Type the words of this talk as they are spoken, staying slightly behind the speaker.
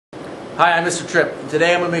Hi, I'm Mr. Tripp.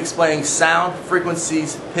 Today I'm going to be explaining sound,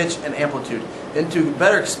 frequencies, pitch, and amplitude. And to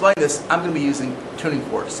better explain this, I'm going to be using tuning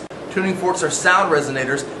forks. Tuning forks are sound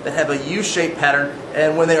resonators that have a U-shaped pattern,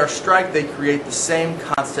 and when they are struck, they create the same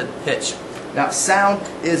constant pitch. Now, sound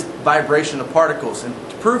is vibration of particles, and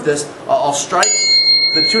to prove this, I'll strike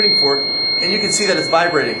the tuning fork, and you can see that it's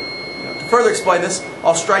vibrating. To further explain this,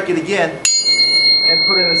 I'll strike it again and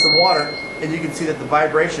put it in some water, and you can see that the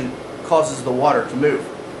vibration causes the water to move.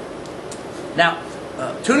 Now,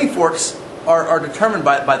 tuning forks are determined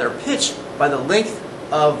by their pitch, by the length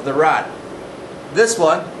of the rod. This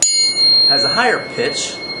one has a higher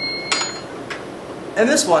pitch, and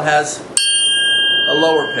this one has a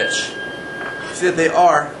lower pitch. See that they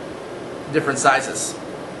are different sizes.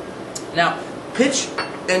 Now, pitch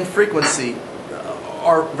and frequency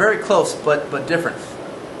are very close but different.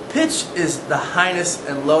 Pitch is the highness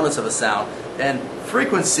and lowness of a sound, and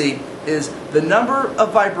frequency is the number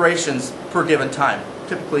of vibrations per given time,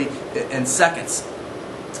 typically in seconds.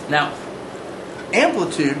 Now,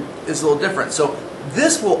 amplitude is a little different. So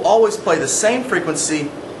this will always play the same frequency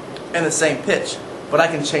and the same pitch, but I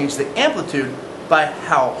can change the amplitude by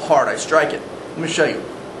how hard I strike it. Let me show you.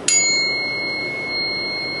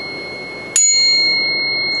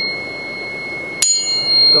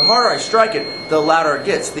 The harder I strike it, the louder it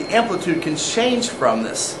gets. The amplitude can change from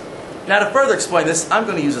this. Now, to further explain this, I'm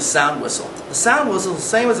going to use a sound whistle. The sound whistle is the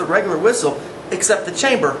same as a regular whistle, except the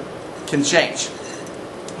chamber can change.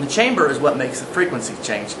 The chamber is what makes the frequency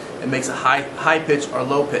change. It makes a high pitch or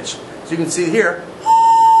low pitch. So you can see here.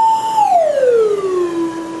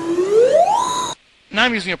 Now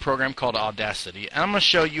I'm using a program called Audacity, and I'm going to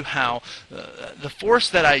show you how the force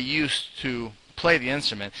that I use to play the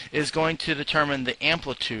instrument is going to determine the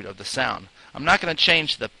amplitude of the sound. I'm not going to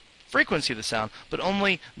change the frequency of the sound, but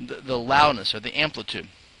only the loudness or the amplitude.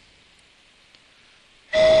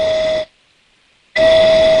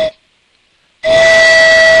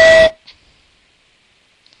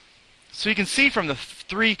 So you can see from the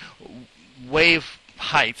three wave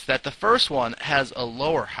heights that the first one has a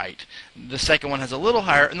lower height, the second one has a little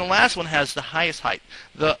higher, and the last one has the highest height.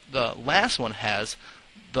 The last one has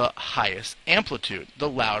the highest amplitude, the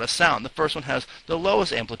loudest sound. The first one has the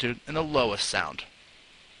lowest amplitude and the lowest sound.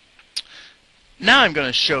 Now I'm going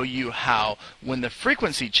to show you how, when the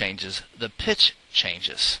frequency changes, the pitch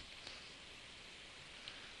changes.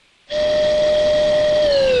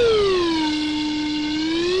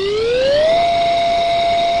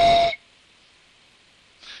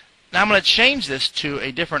 Now I'm going to change this to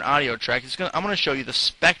a different audio track. I'm going to show you the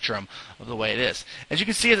spectrum of the way it is. As you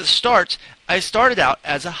can see, as it starts, I started out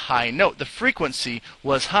as a high note. The frequency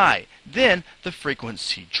was high. Then the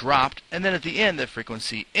frequency dropped, and then at the end the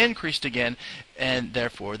frequency increased again, and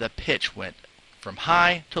therefore the pitch went from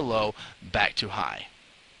high to low, back to high.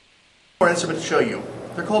 More instrument to show you.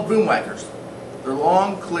 They're called BoomWhackers. They're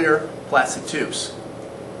long, clear plastic tubes.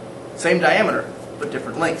 Same diameter, but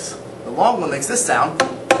different lengths. The long one makes this sound,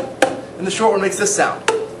 and the short one makes this sound.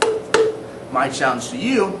 My challenge to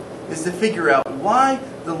you is to figure out why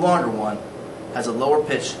the longer one has a lower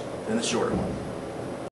pitch than the shorter one.